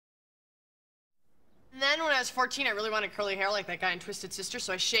then when I was 14, I really wanted curly hair like that guy in Twisted Sister,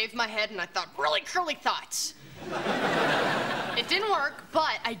 so I shaved my head and I thought really curly thoughts. It didn't work,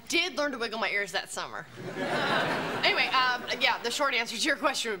 but I did learn to wiggle my ears that summer. Anyway, yeah, the short answer to your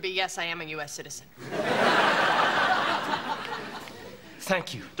question would be yes, I am a U.S. citizen.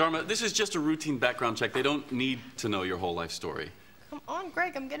 Thank you. Dharma, this is just a routine background check. They don't need to know your whole life story. Come on,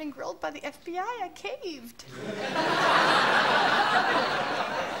 Greg, I'm getting grilled by the FBI. I caved.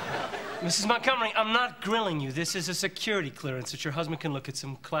 Mrs. Montgomery, I'm not grilling you. This is a security clearance that your husband can look at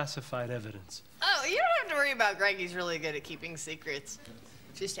some classified evidence. Oh, you don't have to worry about Greg. He's really good at keeping secrets.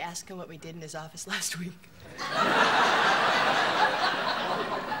 Just ask him what we did in his office last week.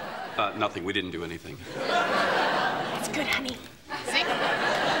 Nothing. We didn't do anything. That's good, honey. See?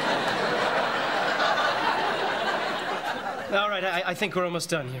 All right, I think we're almost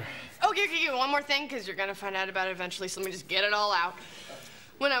done here. Okay, one more thing, because you're going to find out about it eventually, so let me just get it all out.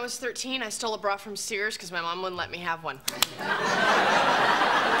 When I was 13, I stole a bra from Sears because my mom wouldn't let me have one.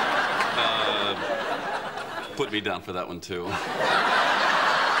 Put me down for that one, too.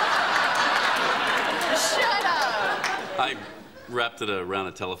 Shut up! I wrapped it around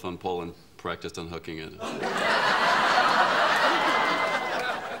a telephone pole and practiced unhooking it.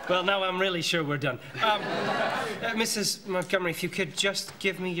 Well, now I'm really sure we're done. Mrs. Montgomery, if you could just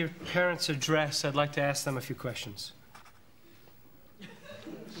give me your parents' address, I'd like to ask them a few questions.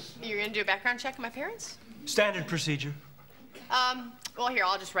 You're going to do a background check on my parents? Standard procedure. Well, here,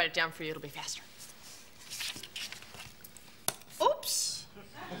 I'll just write it down for you. It'll be faster. Oops.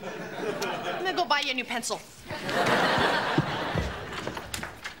 I'm going to go buy you a new pencil.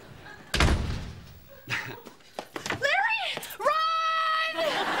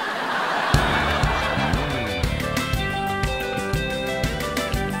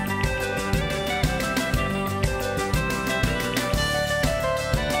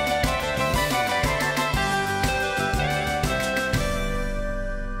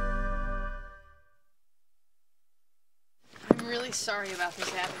 Sorry about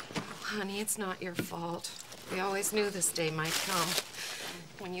this, Abby. Oh, honey, it's not your fault. We always knew this day might come.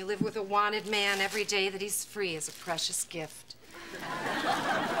 When you live with a wanted man, every day that he's free is a precious gift.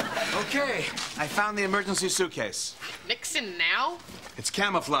 Okay, I found the emergency suitcase. Nixon now? It's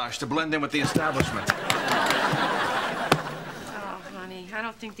camouflage to blend in with the establishment. Oh, honey, I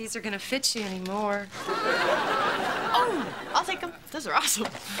don't think these are gonna fit you anymore. Oh, I'll take them. Those are awesome.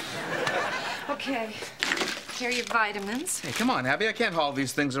 Okay. Here are your vitamins. Hey, come on, Abby. I can't haul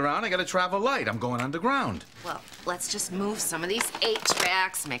these things around. I gotta travel light. I'm going underground. Well, let's just move some of these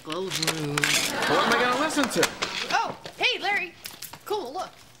 8-tracks, make a little room. Well, what am I gonna listen to? Oh, hey, Larry. Cool,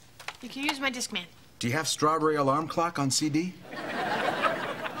 look. You can use my Discman. Do you have Strawberry Alarm Clock on CD?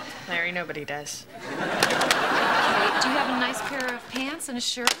 Larry, nobody does. Hey, do you have a nice pair of pants and a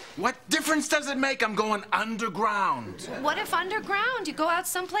shirt? What difference does it make? I'm going underground. What if underground you go out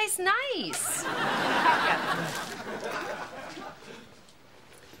someplace nice?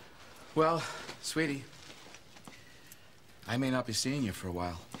 Well, sweetie, I may not be seeing you for a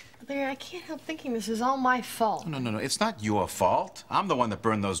while. Larry, I can't help thinking this is all my fault. No. It's not your fault. I'm the one that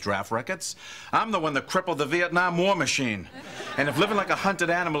burned those draft records. I'm the one that crippled the Vietnam War machine. And if living like a hunted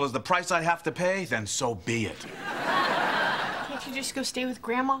animal is the price I have to pay, then so be it. Can't you just go stay with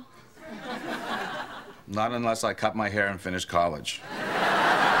Grandma? Not unless I cut my hair and finish college.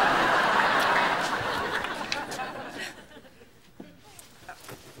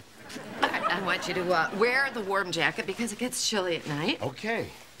 I want you to wear the warm jacket because it gets chilly at night. Okay.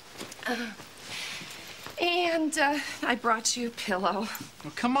 And I brought you a pillow.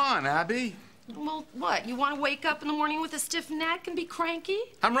 Well, come on, Abby. Well, what? You want to wake up in the morning with a stiff neck and be cranky?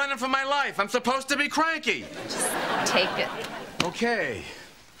 I'm running for my life. I'm supposed to be cranky. Just take it. Okay.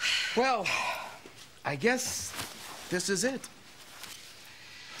 Well, I guess this is it.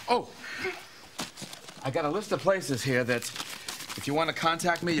 Oh, I got a list of places here that if you want to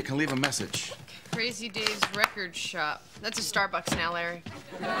contact me, you can leave a message. Crazy Dave's Record Shop. That's a Starbucks now, Larry.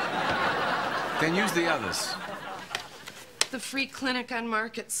 Then use the others. The free clinic on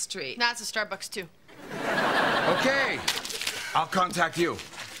Market Street. That's a Starbucks, too. Okay. I'll contact you.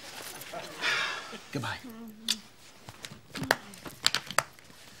 Goodbye.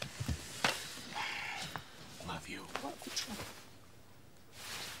 Love you.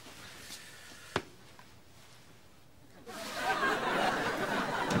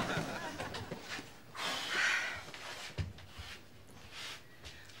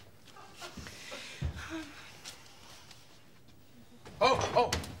 Oh,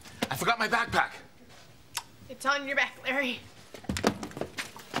 I forgot my backpack. It's on your back, Larry.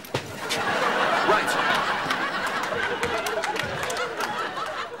 Right.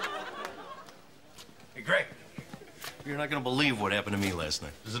 Hey, You're not gonna believe what happened to me last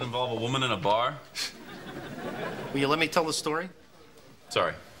night. Does it involve a woman in a bar? Will you let me tell the story?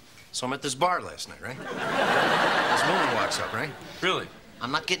 Sorry. So I'm at this bar last night, right? This woman walks up, right? Really?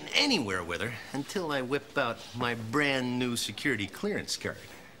 I'm not getting anywhere with her until I whip out my brand new security clearance card.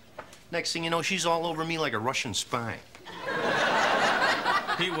 Next thing you know, she's all over me like a Russian spy.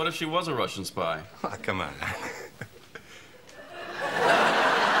 Pete, what if she was a Russian spy? Oh, come on.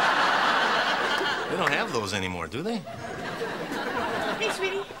 They don't have those anymore, do they? Hey,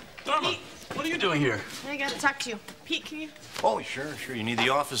 sweetie. Dharma, Pete. what are you doing here? I gotta talk to you. Pete, can you? Oh, sure. You need the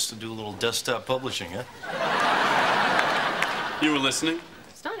office to do a little desktop publishing, huh? You were listening?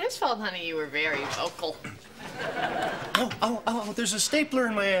 It's not his fault, honey. You were very vocal. Oh, there's a stapler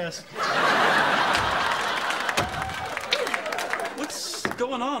in my ass. What's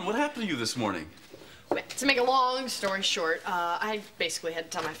going on? What happened to you this morning? To make a long story short, I basically had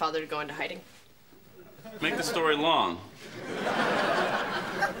to tell my father to go into hiding. Make the story long.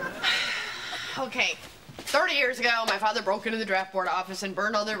 Okay, 30 years ago, my father broke into the draft board office and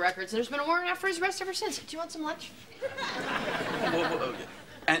burned all their records. There's been a warrant out for his arrest ever since. Do you want some lunch?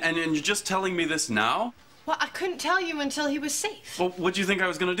 And you're just telling me this now? Well, I couldn't tell you until he was safe. Well, what do you think I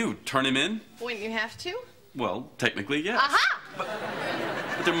was going to do? Turn him in? Wouldn't you have to? Well, technically, yes. Aha!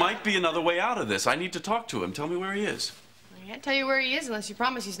 But there might be another way out of this. I need to talk to him. Tell me where he is. I can't tell you where he is unless you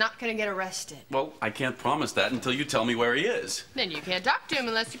promise he's not going to get arrested. Well, I can't promise that until you tell me where he is. Then you can't talk to him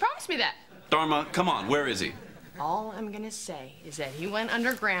unless you promise me that. Dharma, come on. Where is he? All I'm going to say is that he went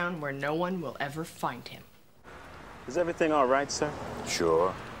underground where no one will ever find him. Is everything all right, sir?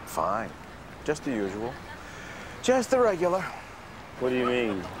 Sure, fine. Just the usual. Just the regular. What do you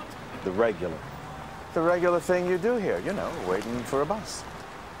mean, the regular? The regular thing you do here, you know, waiting for a bus.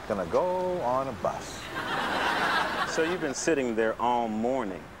 Gonna go on a bus. So you've been sitting there all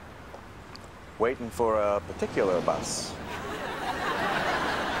morning? Waiting for a particular bus.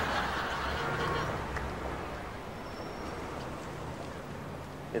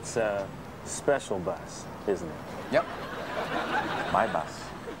 It's a special bus, isn't it? Yep. My bus.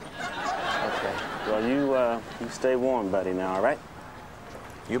 Okay. Well, you stay warm, buddy, now, all right?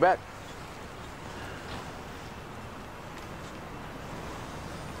 You bet.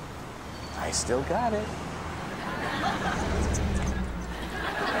 I still got it.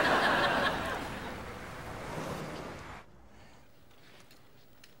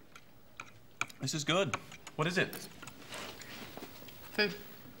 This is good. What is it? Food.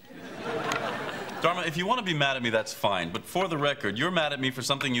 Dharma, if you want to be mad at me, that's fine. But for the record, you're mad at me for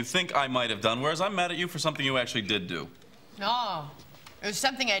something you think I might have done, whereas I'm mad at you for something you actually did do. No. It was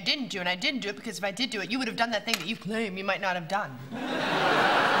something I didn't do, and I didn't do it because if I did do it, you would have done that thing that you claim you might not have done.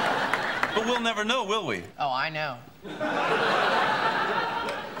 But we'll never know, will we? Oh, I know.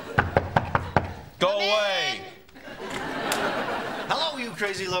 Go away! Hello, you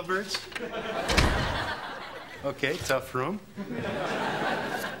crazy lovebirds. Okay, tough room.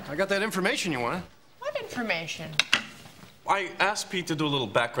 I got that information you wanted. What information? I asked Pete to do a little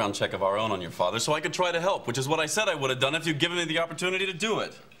background check of our own on your father so I could try to help, which is what I said I would have done if you'd given me the opportunity to do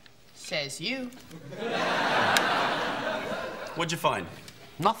it. Says you. What'd you find?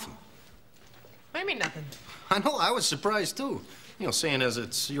 Nothing. What do you mean nothing? I know, I was surprised too. You know, saying as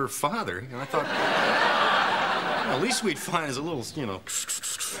it's your father, I thought, at least we'd find is a little, you know,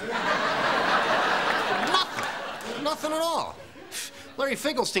 nothing. Nothing at all. Larry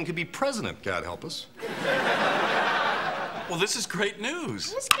Finkelstein could be president, God help us. Well, this is great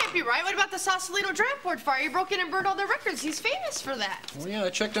news. This can't be right. What about the Sausalito draft board fire? He broke in and burned all their records. He's famous for that. Well, yeah, I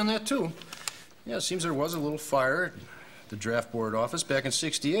checked on that too. Yeah, it seems there was a little fire at the draft board office back in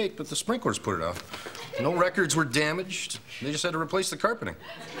 '68, but the sprinklers put it out. No records were damaged. They just had to replace the carpeting.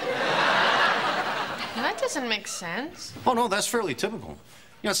 That doesn't make sense. Oh, no, that's fairly typical.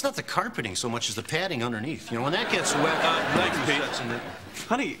 You know, it's not the carpeting so much as the padding underneath. You know, when that gets wet... Thanks, Pete.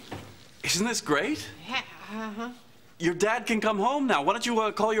 Honey, isn't this great? Yeah, uh-huh. Your dad can come home now. Why don't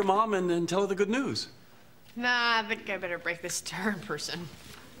you call your mom and tell her the good news? Nah, I think I better break this to her in person.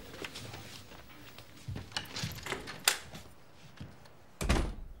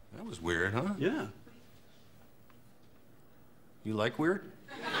 That was weird, huh? Yeah. You like weird?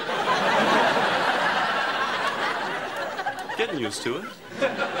 Getting used to it.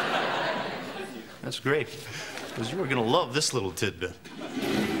 That's great, because you were going to love this little tidbit.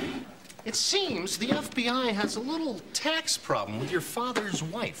 It seems the FBI has a little tax problem with your father's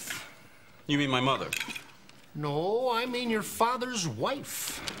wife. You mean my mother? No, I mean your father's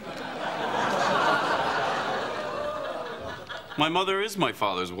wife. My mother is my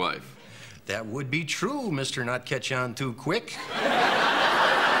father's wife. That would be true, Mr. Not Catch On Too Quick.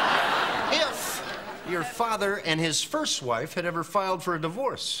 If your father and his first wife had ever filed for a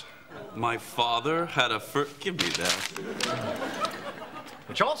divorce. My father had a give me that.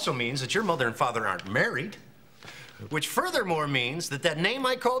 Which also means that your mother and father aren't married. Which furthermore means that that name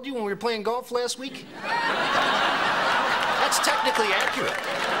I called you when we were playing golf last week, that's technically accurate.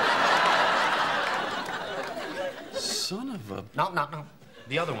 Son of a... No.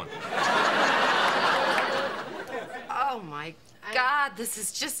 The other one. Oh, my God, this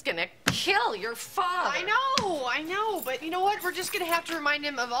is just gonna kill your father. I know, but you know what? We're just gonna have to remind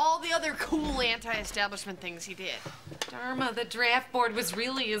him of all the other cool anti-establishment things he did. Dharma, the draft board was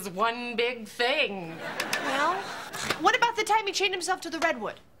really his one big thing. Well, what about the time he chained himself to the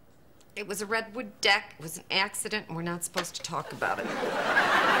redwood? It was a redwood deck. It was an accident, and we're not supposed to talk about it.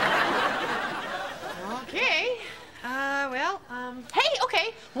 Okay. Hey,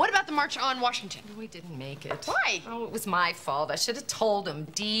 okay. What about the March on Washington? We didn't make it. Why? Oh, it was my fault. I should have told him.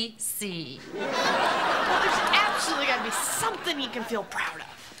 D.C. Well, there's absolutely got to be something he can feel proud of.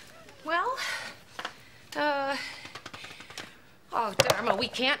 Well, oh, Dharma, we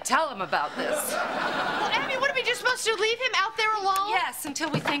can't tell him about this. Well, Abby, what are we just supposed to leave him out there alone? Yes,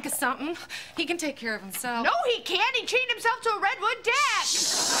 until we think of something. He can take care of himself. No, he can't. He chained himself to a redwood deck.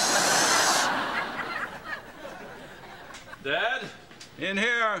 Dad? In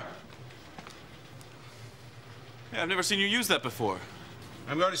here. Yeah, I've never seen you use that before.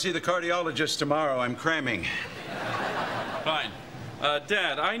 I'm going to see the cardiologist tomorrow. I'm cramming. Fine.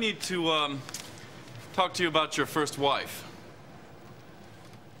 Dad, I need to, talk to you about your first wife.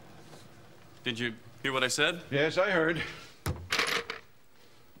 Did you hear what I said? Yes, I heard.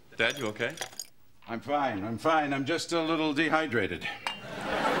 Dad, you okay? I'm fine. I'm just a little dehydrated.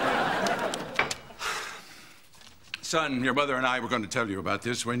 Son, your mother and I were going to tell you about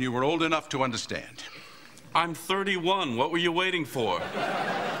this when you were old enough to understand. I'm 31. What were you waiting for?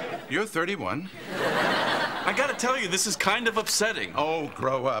 You're 31? I gotta tell you, this is kind of upsetting. Oh,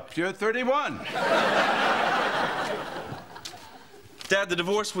 grow up. You're 31. Dad, the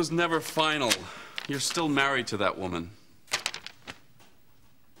divorce was never final. You're still married to that woman.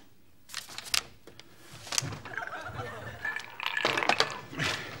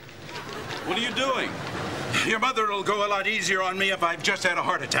 What are you doing? Your mother will go a lot easier on me if I've just had a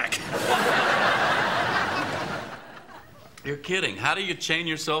heart attack. You're kidding. How do you chain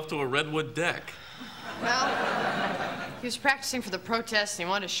yourself to a redwood deck? Well, he was practicing for the protest, and he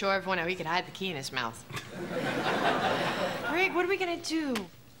wanted to show everyone how he could hide the key in his mouth. Greg, what are we gonna do?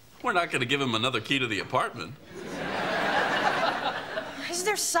 We're not gonna give him another key to the apartment. Is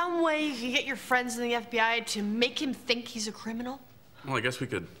there some way you can get your friends in the FBI to make him think he's a criminal? Well, I guess we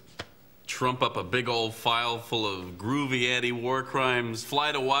could trump up a big old file full of groovy anti-war crimes,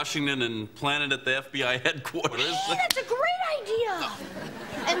 fly to Washington, and plant it at the FBI headquarters. Hey, that's a great idea!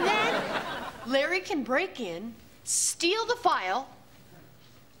 And then Larry can break in, steal the file,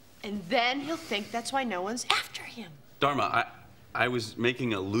 and then he'll think that's why no one's after him. Dharma, I was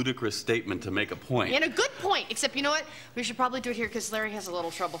making a ludicrous statement to make a point. And a good point, except you know what? We should probably do it here because Larry has a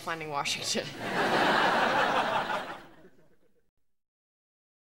little trouble finding Washington.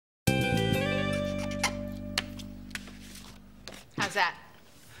 How's that?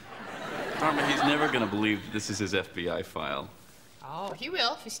 Dharma, he's never gonna believe this is his FBI file. Oh, he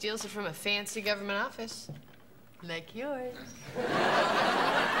will if he steals it from a fancy government office. Like yours.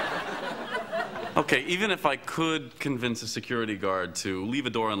 Okay, even if I could convince a security guard to leave a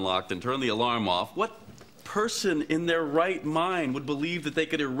door unlocked and turn the alarm off, what person in their right mind would believe that they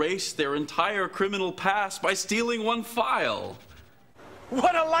could erase their entire criminal past by stealing one file?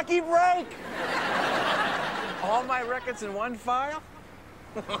 What a lucky break! All my records in one file?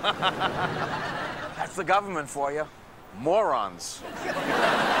 That's the government for you. Morons.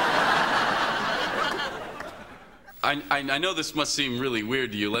 I know this must seem really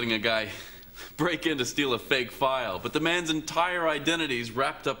weird to you, letting a guy break in to steal a fake file, but the man's entire identity is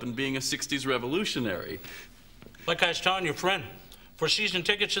wrapped up in being a 60s revolutionary. Like I was telling your friend, for season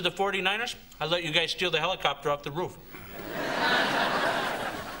tickets to the 49ers, I let you guys steal the helicopter off the roof.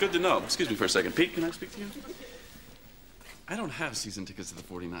 Good to know. Excuse me for a second. Pete, can I speak to you? I don't have season tickets to the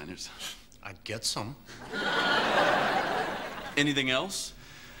 49ers. I'd get some. Anything else?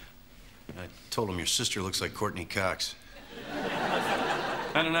 I told him your sister looks like Courtney Cox.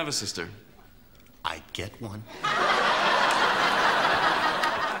 I don't have a sister. I'd get one.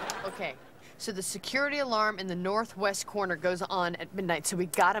 Okay, so the security alarm in the northwest corner goes on at midnight, so we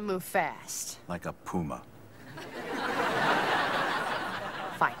gotta move fast. Like a puma.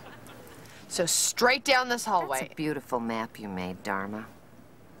 Fine. So straight down this hallway. That's a beautiful map you made, Dharma.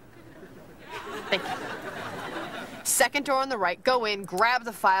 Thank you. Second door on the right, go in, grab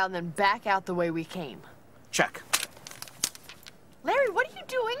the file, and then back out the way we came. Check. Larry, what are you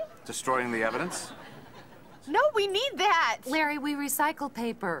doing? Destroying the evidence? No, we need that. Larry, we recycle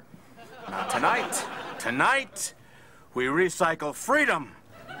paper. Not tonight. Tonight, we recycle freedom.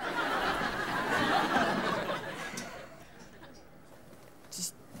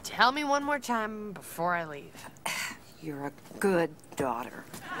 Just tell me one more time before I leave. You're a good daughter.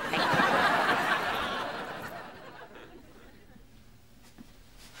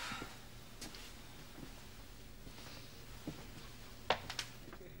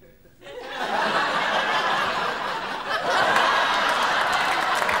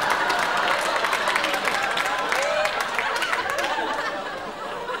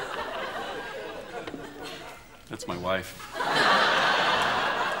 That's my wife.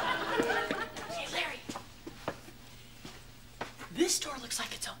 Hey, Larry. This door looks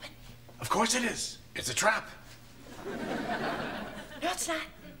like it's open. Of course it is. It's a trap. No, it's not.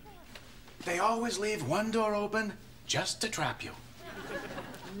 They always leave one door open just to trap you.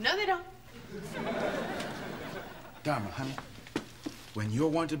 No, they don't. Dharma, honey, when you're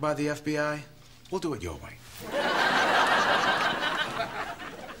wanted by the FBI, we'll do it your way.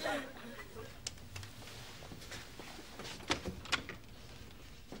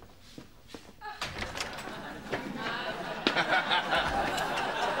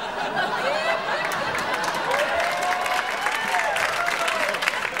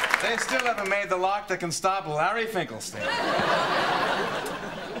 They still haven't made the lock that can stop Larry Finkelstein.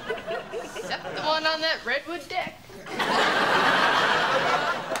 Except the one on that redwood deck.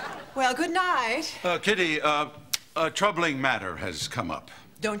 Well, good night. Kitty, a troubling matter has come up.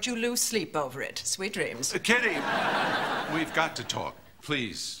 Don't you lose sleep over it. Sweet dreams. Kitty, we've got to talk.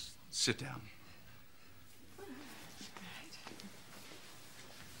 Please, sit down.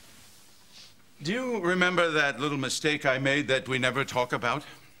 Do you remember that little mistake I made that we never talk about?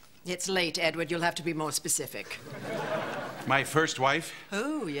 It's late, Edward. You'll have to be more specific. My first wife?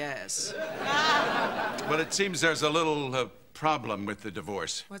 Oh, yes. Well, it seems there's a little problem with the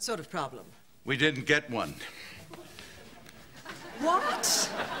divorce. What sort of problem? We didn't get one. What?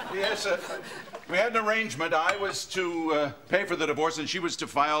 Yes, we had an arrangement. I was to pay for the divorce and she was to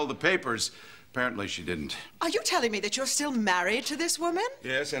file the papers. Apparently she didn't. Are you telling me that you're still married to this woman?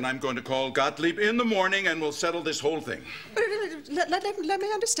 Yes, and I'm going to call Gottlieb in the morning and we'll settle this whole thing. Let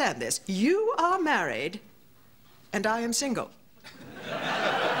me understand this. You are married, and I am single.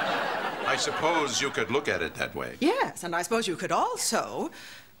 I suppose you could look at it that way. Yes, and I suppose you could also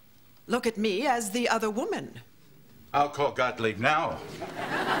look at me as the other woman. I'll call Gottlieb now.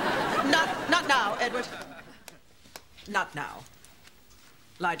 Not now, Edward. Not now.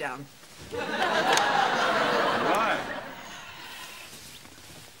 Lie down. Why?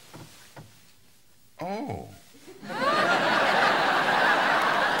 Oh.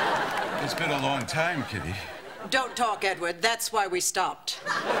 It's been a long time, Kitty. Don't talk, Edward. That's why we stopped.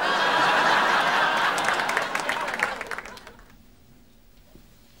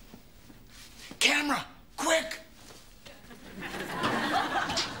 Camera, quick!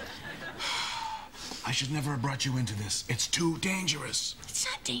 I should never have brought you into this. It's too dangerous. It's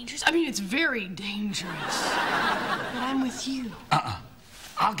not dangerous. I mean, it's very dangerous. But I'm with you.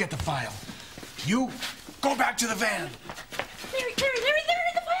 I'll get the file. You, go back to the van. Larry,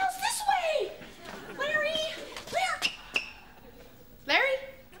 the file's this way! Larry! Larry?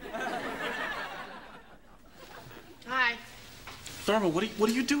 Hi. Dharma, what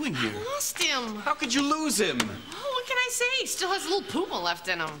are you doing here? I lost him. How could you lose him? Oh, what can I say? He still has a little puma left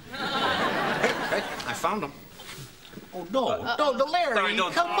in him. Hey, I found him. Oh, no, the Larry, Larry,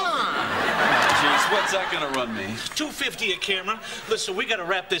 don't- come on. Jeez, what's that gonna run me? $250 a camera. Listen, we gotta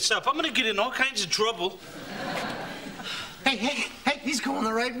wrap this up. I'm gonna get in all kinds of trouble. Hey, he's going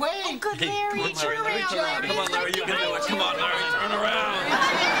the right way. Oh, good, Larry. Turn around, Larry. Come on, Larry, you can do it. Come on, Larry, turn around.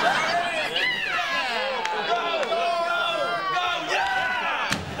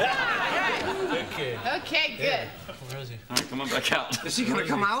 Okay, good. Where is he? All right, come on back out. Is he gonna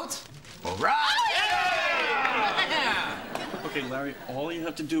come out? All right. Okay, Larry, all you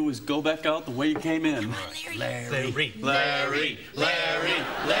have to do is go back out the way you came in. Larry.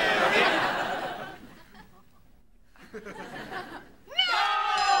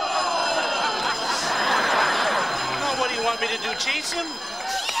 Oh, what do you want me to do, chase him?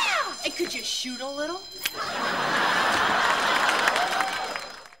 Yeah! And could you shoot a little?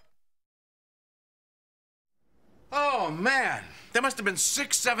 Oh, man. There must have been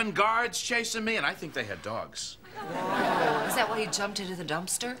 6, 7 guards chasing me, and I think they had dogs. Whoa, is that why you jumped into the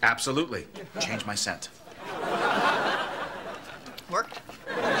dumpster? Absolutely. Changed my scent. Worked.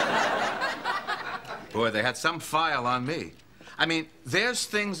 Boy, they had some file on me. I mean, there's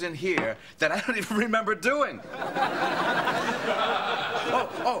things in here that I don't even remember doing.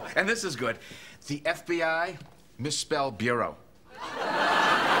 Oh, and this is good. The FBI misspelled bureau.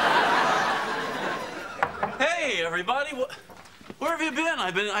 Hey, everybody. Where have you been?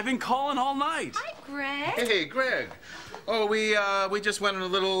 I've been calling all night. Hi, Greg. Hey, Greg. Oh, we just went on a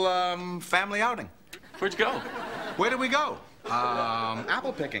little family outing. Where'd you go? Where did we go?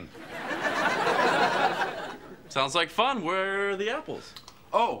 Apple picking. Sounds like fun. Where are the apples?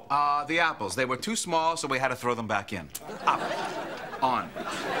 Oh, the apples. They were too small, so we had to throw them back in. Up. On.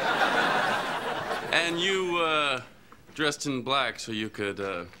 And you, dressed in black so you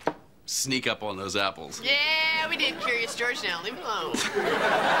could, sneak up on those apples. Yeah, we did. Curious George now. Leave him alone. So,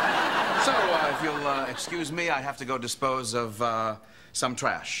 if you'll excuse me, I have to go dispose of some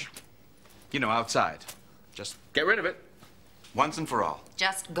trash. You know, outside. Just get rid of it. Once and for all.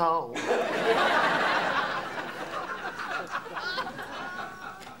 Just go.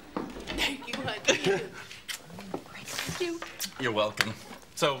 Thank you, honey. Thank you. You're welcome.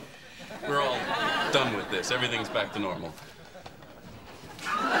 So, we're all done with this. Everything's back to normal.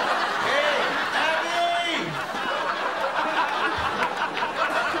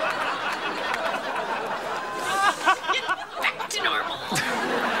 Back to normal.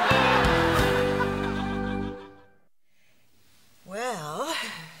 Well...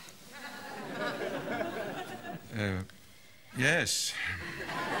 Yes.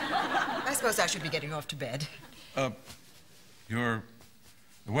 I suppose I should be getting off to bed. You're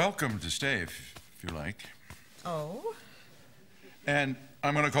welcome to stay if you like. Oh? And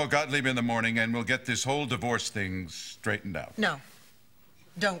I'm going to call Gottlieb in the morning, and we'll get this whole divorce thing straightened out. No.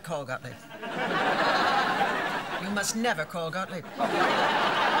 Don't call Gottlieb. You must never call Gottlieb.